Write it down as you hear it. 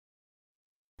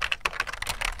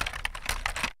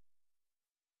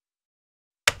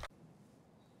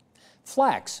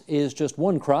Flax is just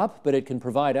one crop, but it can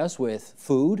provide us with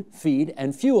food, feed,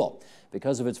 and fuel.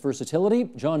 Because of its versatility,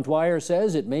 Jon Dwyer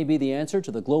says it may be the answer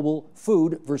to the global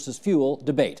food versus fuel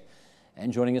debate.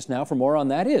 And joining us now for more on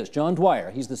that is Jon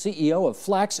Dwyer. He's the CEO of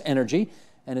Flax Energy,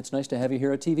 and it's nice to have you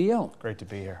here at TVO. Great to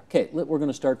be here. Okay, we're going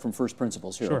to start from first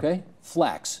principles here, Sure. okay?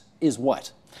 Flax is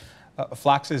what?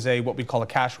 Flax is what we call a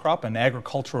cash crop, an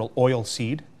agricultural oil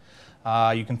seed.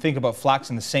 You can think about flax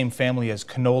in the same family as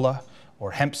canola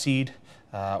or hemp seed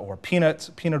or peanut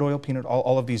oil,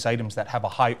 all of these items that have a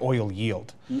high oil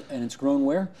yield. And it's grown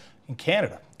where? In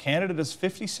Canada. Canada does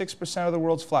 56% of the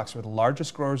world's flax. We're the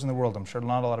largest growers in the world. I'm sure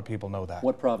not a lot of people know that.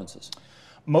 What provinces?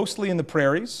 Mostly in the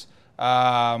prairies.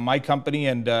 My company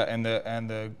and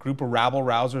the group of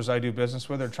rabble-rousers I do business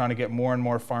with are trying to get more and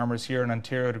more farmers here in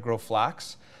Ontario to grow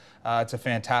flax. It's a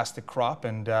fantastic crop,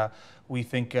 and we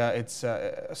think it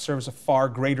serves a far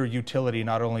greater utility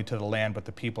not only to the land but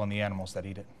the people and the animals that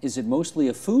eat it. Is it mostly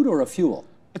a food or a fuel?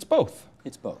 It's both.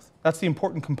 It's both. That's the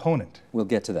important component. We'll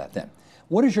get to that then.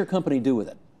 What does your company do with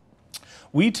it?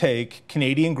 We take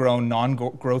Canadian-grown,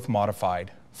 non-growth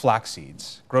modified flax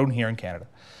seeds, grown here in Canada,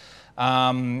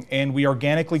 and we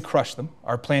organically crush them.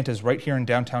 Our plant is right here in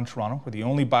downtown Toronto. We're the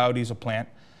only biodiesel plant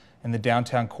in the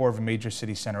downtown core of a major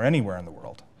city center anywhere in the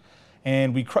world.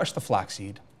 And we crush the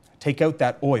flaxseed, take out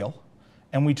that oil,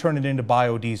 and we turn it into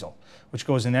biodiesel, which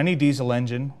goes in any diesel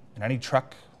engine, in any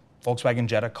truck, Volkswagen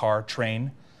Jetta, car,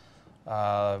 train.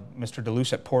 Mr.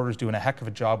 DeLuce at Porter is doing a heck of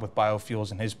a job with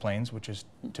biofuels in his planes, which is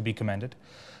to be commended.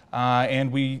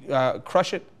 And we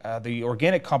crush it. The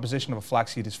organic composition of a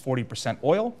flaxseed is 40%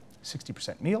 oil,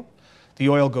 60% meal. The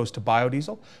oil goes to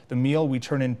biodiesel. The meal we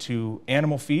turn into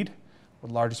animal feed. We're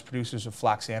the largest producers of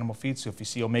flax animal feed. So if you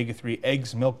see omega-3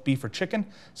 eggs, milk, beef, or chicken,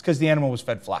 it's because the animal was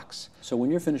fed flax. So when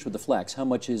you're finished with the flax, how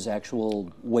much is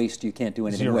actual waste you can't do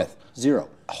anything with? Zero.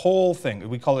 Whole thing.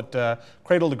 We call it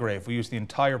cradle to grave. We use the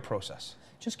entire process.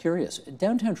 Just curious,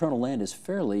 downtown Toronto land is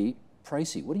fairly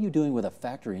pricey. What are you doing with a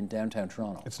factory in downtown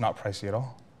Toronto? It's not pricey at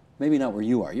all. Maybe not where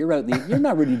you are. You're out. You're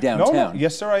not really downtown. No,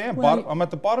 yes, sir, I am. Well, I'm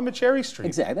at the bottom of Cherry Street.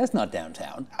 Exactly. That's not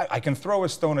downtown. I can throw a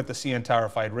stone at the CN Tower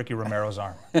if I had Ricky Romero's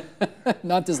arm.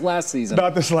 Not this last season.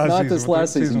 Not this last season. Not this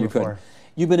last season you could.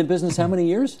 You've been in business how many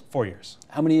years? 4 years.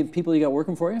 How many people you got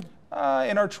working for you?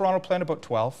 In our Toronto plant, about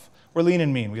 12. We're lean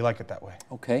and mean. We like it that way.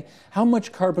 Okay. How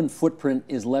much carbon footprint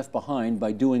is left behind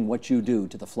by doing what you do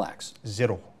to the flax?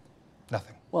 Zero.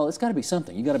 Nothing. Well, it's got to be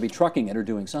something. You got to be trucking it or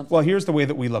doing something. Well, here's the way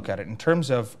that we look at it. In terms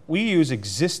of, we use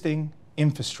existing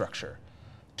infrastructure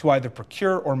to either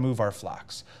procure or move our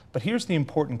flax. But here's the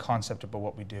important concept about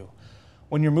what we do.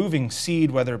 When you're moving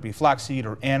seed, whether it be flaxseed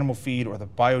or animal feed or the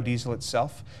biodiesel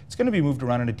itself, it's going to be moved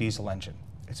around in a diesel engine.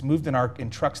 It's moved in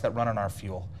trucks that run on our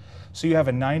fuel. So you have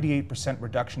a 98%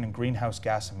 reduction in greenhouse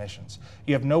gas emissions.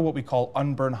 You have no what we call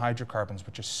unburned hydrocarbons,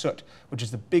 which is soot, which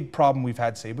is the big problem we've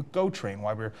had, say, with GO Train,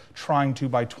 why we're trying to,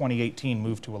 by 2018,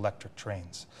 move to electric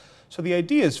trains. So the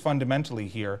idea is fundamentally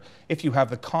here, if you have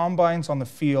the combines on the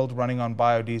field running on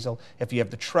biodiesel, if you have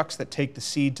the trucks that take the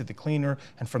seed to the cleaner,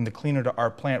 and from the cleaner to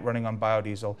our plant running on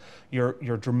biodiesel, you're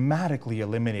dramatically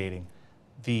eliminating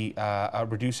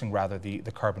reducing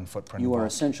the carbon footprint. You are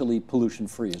essentially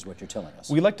pollution-free is what you're telling us.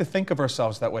 We like to think of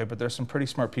ourselves that way, but there's some pretty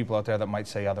smart people out there that might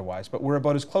say otherwise, but we're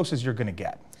about as close as you're going to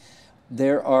get.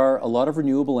 There are a lot of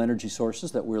renewable energy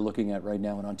sources that we're looking at right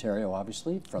now in Ontario,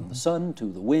 obviously, from the sun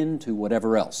to the wind to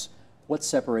whatever else. What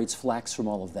separates flax from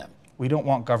all of them? We don't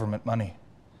want government money.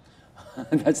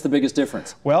 That's the biggest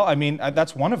difference. Well, I mean,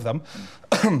 that's one of them.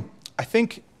 I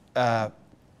think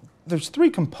there's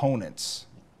three components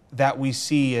that we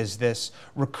see as this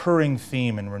recurring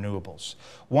theme in renewables.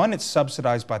 One, it's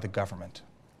subsidized by the government.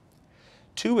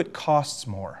 Two, it costs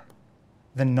more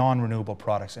than non-renewable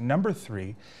products. And number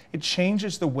three, it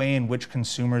changes the way in which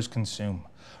consumers consume.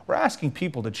 We're asking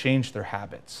people to change their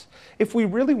habits. If we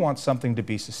really want something to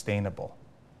be sustainable,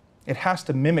 it has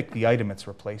to mimic the item it's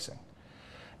replacing.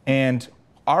 And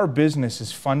our business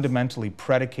is fundamentally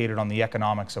predicated on the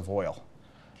economics of oil.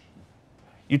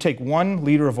 You take 1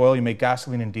 liter of oil, you make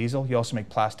gasoline and diesel. You also make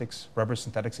plastics, rubber,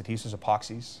 synthetics, adhesives,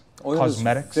 epoxies,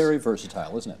 cosmetics. Is very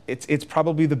versatile, isn't it? It's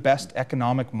probably the best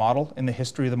economic model in the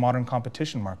history of the modern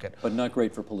competition market. But not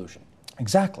great for pollution.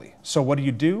 Exactly. So what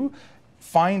do?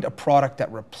 Find a product that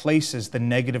replaces the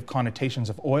negative connotations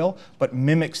of oil, but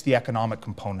mimics the economic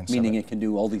components of it. Meaning it can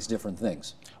do all these different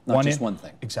things, not just one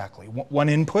thing. Exactly. One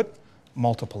input,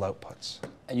 multiple outputs.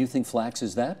 And you think flax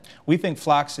is that? We think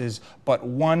flax is but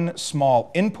one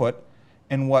small input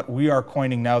in what we are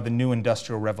coining now the new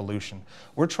industrial revolution.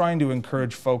 We're trying to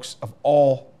encourage folks of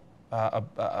all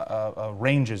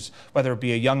ranges, whether it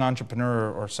be a young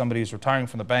entrepreneur or somebody who's retiring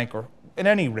from the bank or in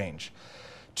any range,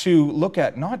 to look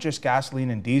at not just gasoline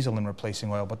and diesel in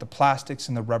replacing oil, but the plastics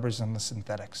and the rubbers and the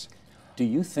synthetics. Do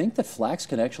you think that flax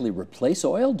can actually replace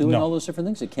oil doing all those different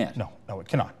things? It can't. No, it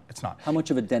cannot. It's not. How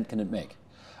much of a dent can it make?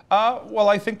 Well,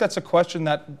 I think that's a question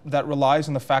that relies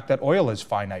on the fact that oil is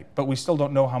finite, but we still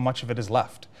don't know how much of it is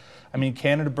left. I mean,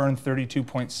 Canada burned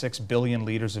 32.6 billion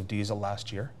litres of diesel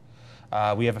last year.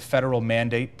 We have a federal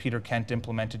mandate Peter Kent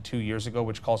implemented 2 years ago,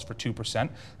 which calls for 2%.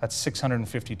 That's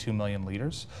 652 million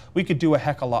litres. We could do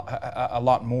a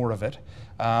lot more of it,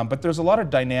 but there's a lot of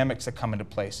dynamics that come into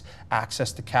place.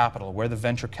 Access to capital, where the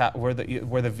where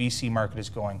the VC market is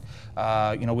going.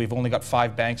 You know, we've only got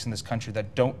 5 banks in this country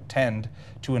that don't tend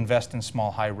to invest in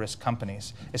small, high-risk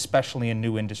companies, especially in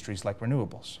new industries like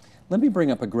renewables. Let me bring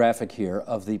up a graphic here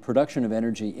of the production of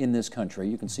energy in this country.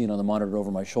 You can see it on the monitor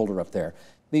over my shoulder up there.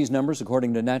 These numbers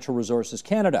according to Natural Resources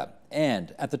Canada.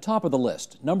 And at the top of the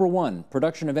list, number 1,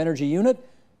 production of energy unit,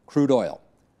 crude oil,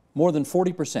 more than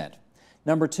 40%.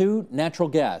 Number 2, natural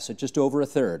gas at just over a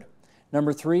third.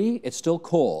 Number 3, it's still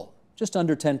coal, just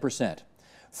under 10%.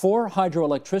 4,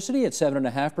 hydroelectricity at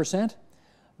 7.5%.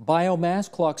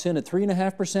 Biomass clocks in at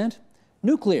 3.5%.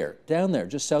 Nuclear down there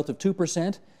just south of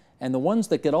 2%. And the ones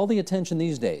that get all the attention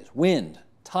these days, wind,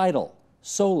 tidal,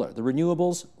 solar, the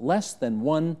renewables, less than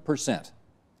 1%.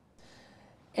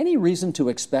 Any reason to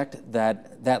expect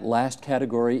that that last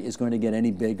category is going to get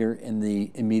any bigger in the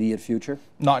immediate future?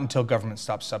 Not until government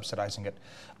stops subsidizing it.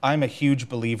 I'm a huge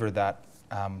believer that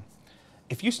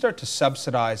if you start to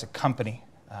subsidize a company,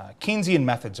 Keynesian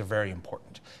methods are very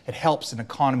important. It helps an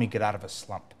economy get out of a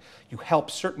slump. You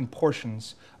help certain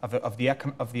portions of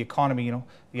the economy. You know,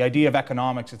 the idea of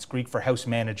economics, it's Greek for house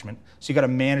management. So you got to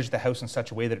manage the house in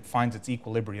such a way that it finds its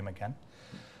equilibrium again.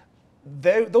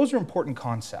 Those are important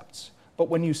concepts. But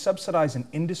when you subsidize an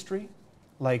industry,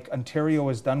 like Ontario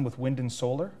has done with wind and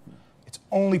solar, it's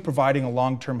only providing a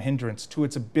long-term hindrance to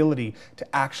its ability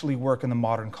to actually work in the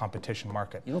modern competition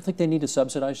market. You don't think they need to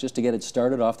subsidize just to get it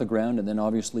started off the ground, and then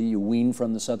obviously you wean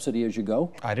from the subsidy as you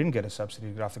go? I didn't get a subsidy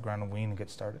to get off the ground and wean and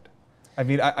get started. I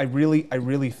mean, I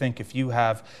really think if you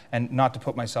have, and not to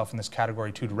put myself in this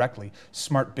category too directly,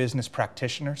 smart business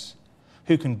practitioners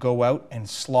who can go out and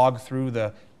slog through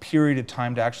the period of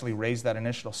time to actually raise that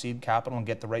initial seed capital and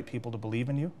get the right people to believe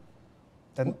in you,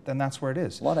 then that's where it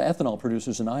is. A lot of ethanol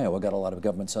producers in Iowa got a lot of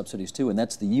government subsidies too, and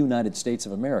that's the United States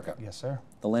of America. Yes, sir.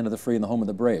 The land of the free and the home of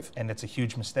the brave. And it's a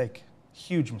huge mistake.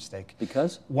 Huge mistake.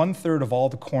 Because? 1/3 of all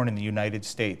the corn in the United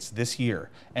States this year,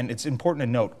 and it's important to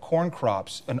note, corn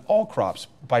crops and all crops,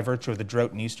 by virtue of the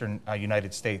drought in eastern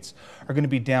United States, are going to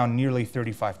be down nearly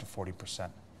 35 to 40%.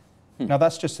 Now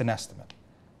that's just an estimate.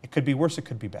 It could be worse, it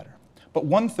could be better. But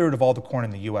 1/3 of all the corn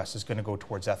in the U.S. is going to go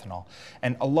towards ethanol.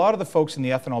 And a lot of the folks in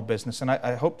the ethanol business, and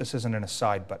I hope this isn't an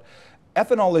aside, but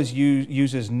ethanol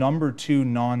uses number 2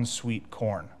 non-sweet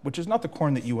corn, which is not the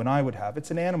corn that you and I would have. It's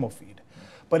an animal feed.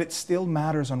 But it still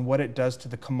matters on what it does to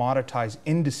the commoditized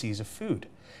indices of food.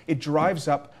 It drives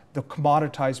up the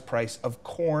commoditized price of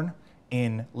corn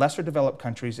in lesser developed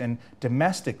countries and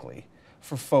domestically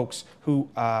for folks who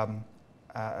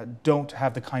don't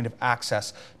have the kind of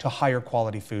access to higher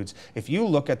quality foods. If you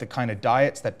look at the kind of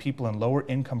diets that people in lower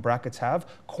income brackets have,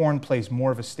 corn plays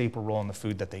more of a staple role in the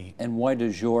food that they eat. And why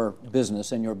does your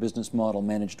business and your business model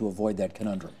manage to avoid that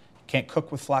conundrum? Can't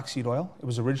cook with flaxseed oil. It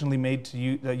was originally made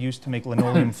used to make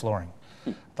linoleum flooring.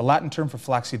 The Latin term for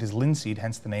flaxseed is linseed,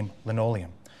 hence the name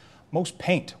linoleum. Most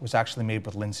paint was actually made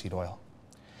with linseed oil.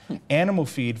 Animal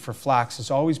feed for flax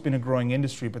has always been a growing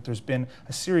industry, but there's been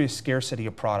a serious scarcity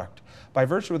of product. By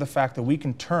virtue of the fact that we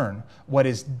can turn what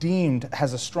is deemed,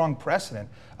 has a strong precedent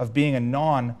of being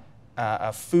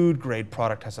a food grade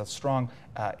product, has a strong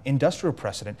industrial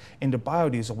precedent, into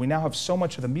biodiesel, we now have so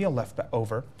much of the meal left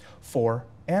over for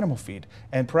animal feed.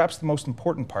 And perhaps the most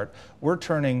important part, we're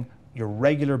turning your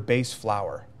regular base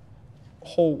flour,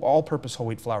 all-purpose whole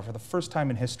wheat flour, for the first time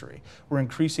in history. We're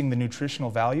increasing the nutritional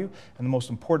value, and the most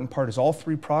important part is all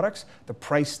 3 products, the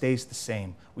price stays the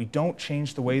same. We don't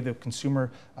change the way the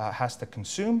consumer has to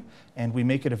consume, and we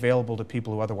make it available to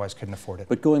people who otherwise couldn't afford it.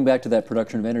 But going back to that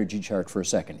production of energy chart for a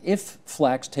second, if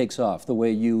flax takes off the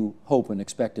way you hope and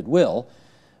expect it will,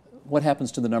 what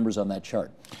happens to the numbers on that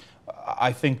chart?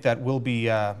 I think that will be,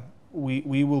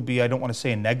 we will be, I don't want to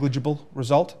say a negligible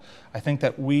result. I think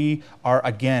that we are,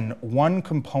 again, one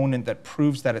component that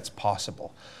proves that it's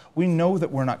possible. We know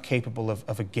that we're not capable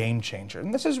of a game changer,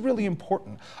 and this is really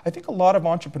important. I think a lot of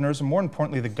entrepreneurs, and more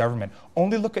importantly the government,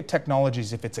 only look at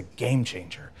technologies if it's a game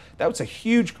changer. That was a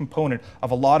huge component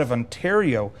of a lot of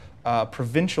Ontario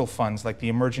provincial funds like the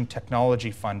Emerging Technology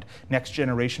Fund, Next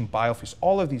Generation Biofuels,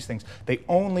 all of these things. They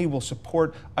only will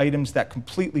support items that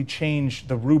completely change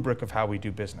the rubric of how we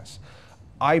do business.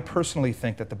 I personally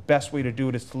think that the best way to do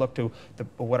it is to look to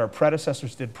what our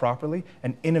predecessors did properly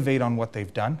and innovate on what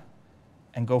they've done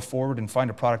and go forward and find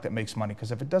a product that makes money.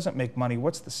 Because if it doesn't make money,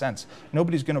 what's the sense?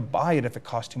 Nobody's going to buy it if it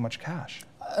costs too much cash.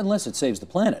 Unless it saves the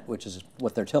planet, which is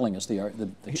what they're telling us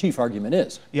the chief argument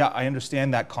is. Yeah, I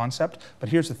understand that concept, but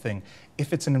here's the thing.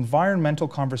 If it's an environmental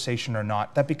conversation or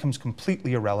not, that becomes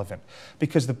completely irrelevant.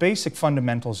 Because the basic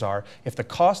fundamentals are, if the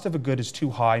cost of a good is too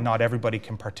high, not everybody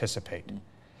can participate.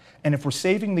 And if we're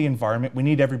saving the environment, we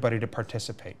need everybody to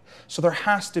participate. So there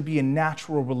has to be a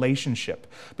natural relationship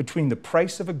between the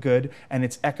price of a good and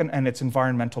its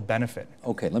environmental benefit.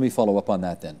 Okay, let me follow up on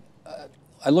that then.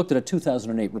 I looked at a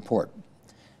 2008 report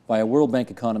by a World Bank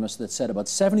economist that said about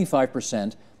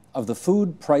 75% of the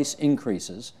food price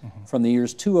increases from the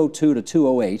years 2002 to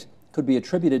 2008 could be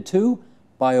attributed to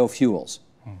biofuels.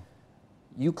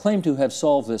 You claim to have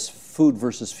solved this food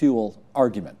versus fuel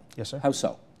argument. Yes, sir. How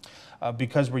so?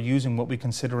 Because we're using what we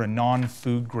consider a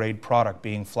non-food grade product,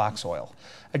 being flax oil.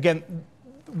 Again,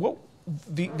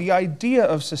 the idea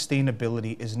of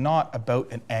sustainability is not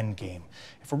about an end game.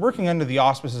 If we're working under the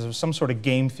auspices of some sort of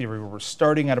game theory where we're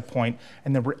starting at a point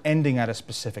and then we're ending at a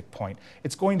specific point,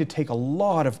 it's going to take a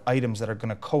lot of items that are going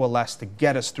to coalesce to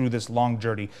get us through this long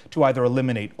journey to either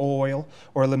eliminate oil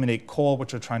or eliminate coal,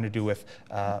 which we're trying to do with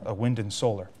wind and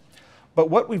solar. But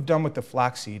what we've done with the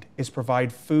flaxseed is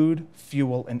provide food,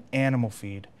 fuel, and animal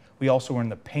feed. We also are in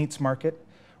the paints market.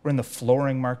 We're in the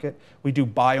flooring market. We do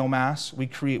biomass.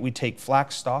 We take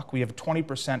flax stock. We have a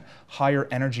 20% higher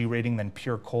energy rating than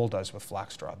pure coal does with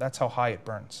flax straw. That's how high it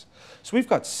burns. So we've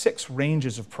got 6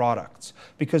 ranges of products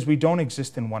because we don't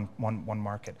exist in one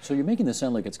market. So you're making this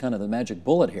sound like it's kind of the magic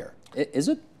bullet here. Is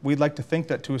it? We'd like to think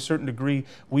that to a certain degree,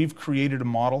 we've created a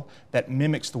model that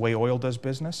mimics the way oil does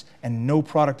business, and no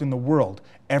product in the world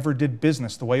ever did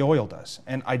business the way oil does.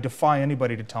 And I defy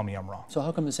anybody to tell me I'm wrong. So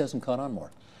how come this hasn't caught on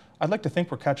more? I'd like to think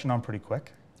we're catching on pretty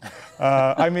quick.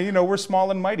 I mean, you know, we're small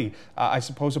and mighty. I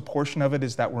suppose a portion of it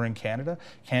is that we're in Canada.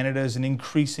 Canada is an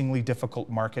increasingly difficult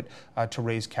market to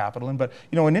raise capital in. But,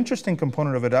 you know, an interesting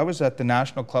component of it, I was at the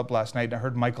National Club last night and I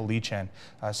heard Michael Lee-Chan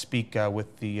speak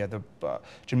with the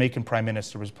Jamaican Prime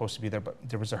Minister was supposed to be there, but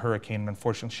there was a hurricane and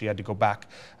unfortunately she had to go back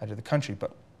to the country.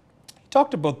 But he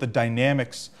talked about the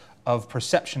dynamics of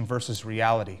perception versus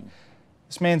reality.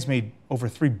 This man's made over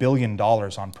 $3 billion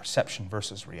on perception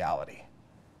versus reality.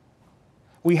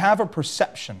 We have a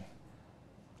perception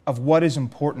of what is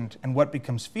important and what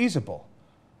becomes feasible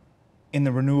in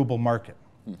the renewable market.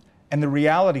 And the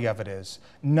reality of it is,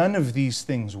 none of these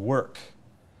things work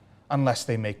unless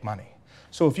they make money.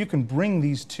 So if you can bring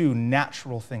these two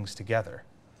natural things together,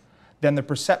 then the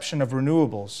perception of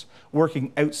renewables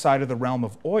working outside of the realm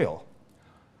of oil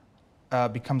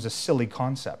becomes a silly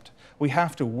concept. We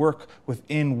have to work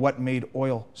within what made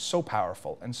oil so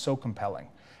powerful and so compelling.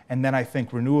 And then I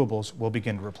think renewables will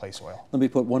begin to replace oil. Let me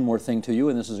put one more thing to you,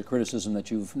 and this is a criticism that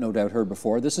you've no doubt heard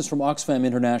before. This is from Oxfam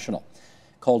International,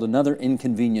 called Another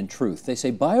Inconvenient Truth. They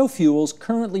say biofuels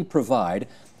currently provide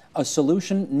a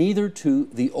solution neither to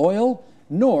the oil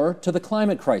nor to the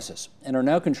climate crisis, and are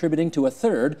now contributing to a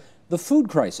third, the food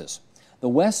crisis. The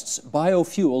West's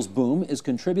biofuels boom is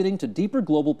contributing to deeper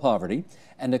global poverty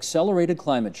and accelerated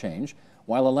climate change,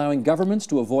 while allowing governments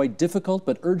to avoid difficult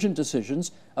but urgent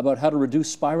decisions about how to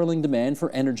reduce spiraling demand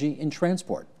for energy in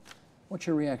transport. What's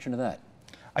your reaction to that?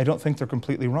 I don't think they're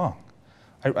completely wrong.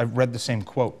 I've read the same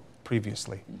quote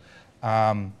previously.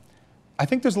 I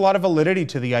think there's a lot of validity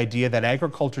to the idea that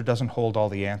agriculture doesn't hold all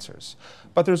the answers.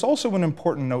 But there's also an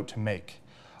important note to make.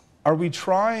 Are we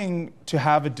trying to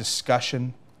have a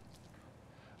discussion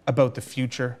about the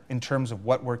future in terms of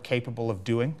what we're capable of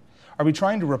doing? Are we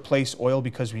trying to replace oil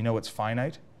because we know it's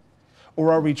finite?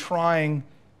 Or are we trying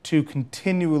to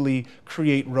continually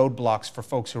create roadblocks for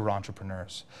folks who are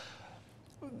entrepreneurs?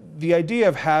 The idea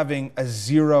of having a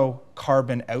zero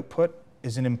carbon output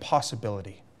is an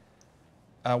impossibility.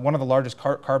 One of the largest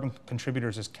carbon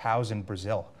contributors is cows in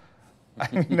Brazil.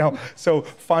 So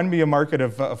find me a market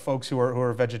of folks who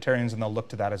are vegetarians and they'll look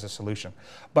to that as a solution.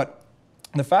 But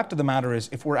the fact of the matter is,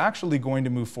 if we're actually going to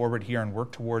move forward here and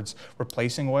work towards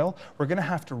replacing oil, we're going to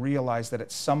have to realize that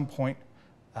at some point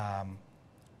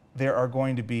there are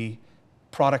going to be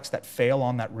products that fail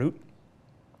on that route.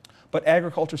 But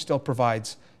agriculture still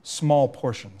provides small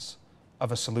portions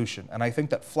of a solution, and I think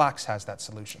that flax has that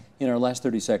solution. In our last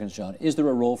 30 seconds, John, is there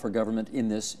a role for government in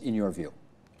this, in your view?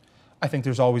 I think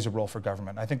there's always a role for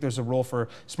government. I think there's a role for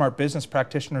smart business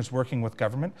practitioners working with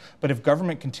government. But if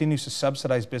government continues to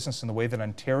subsidize business in the way that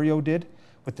Ontario did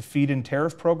with the feed-in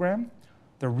tariff program,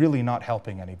 they're really not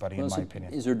helping anybody, in my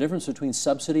opinion. Is there a difference between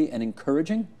subsidy and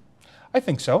encouraging? I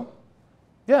think so.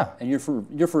 Yeah. And you're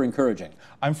for encouraging.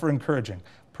 I'm for encouraging.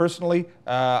 Personally,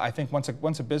 I think once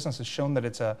a business has shown that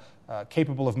it's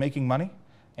capable of making money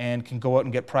and can go out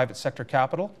and get private sector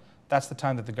capital, that's the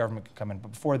time that the government can come in.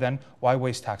 But before then, why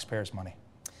waste taxpayers' money?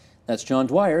 That's Jon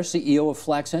Dwyer, CEO of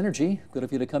Flax Energy. Good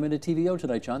of you to come into TVO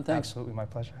tonight, Jon. Thanks. Absolutely, my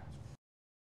pleasure.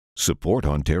 Support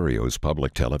Ontario's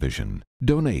public television.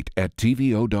 Donate at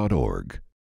tvo.org.